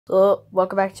So,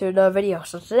 welcome back to another video.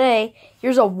 So today,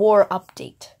 here's a war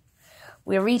update.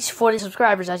 We reached 40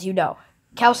 subscribers, as you know.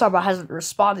 Kalsama hasn't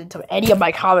responded to any of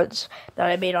my comments that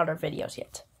I made on our videos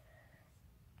yet.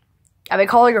 I've been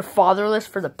calling her fatherless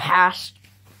for the past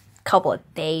couple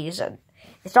of days, and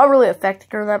it's not really affecting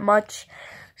her that much.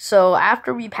 So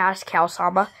after we pass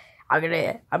Kalsama, I'm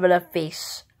gonna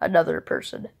face another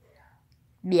person,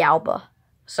 Meowba.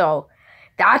 So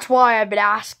that's why I've been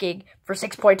asking for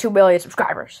 6.2 million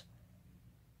subscribers.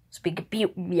 So we can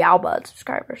beat Meowba and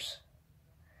subscribers.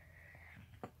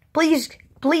 Please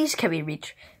can we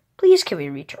reach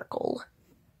our goal?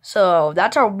 So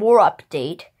that's our war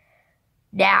update.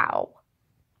 Now,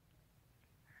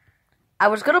 I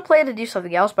was gonna plan to do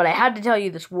something else, but I had to tell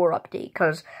you this war update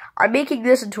because I'm making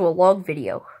this into a long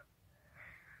video.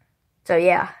 So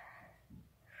yeah.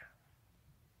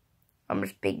 I'm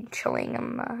just chilling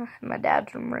in my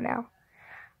dad's room right now.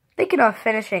 Thinking of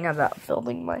finishing about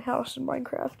building my house in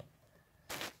Minecraft.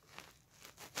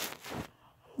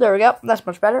 There we go. That's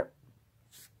much better.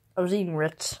 I was eating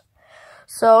Ritz.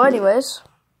 So anyways,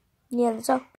 yeah, that's all.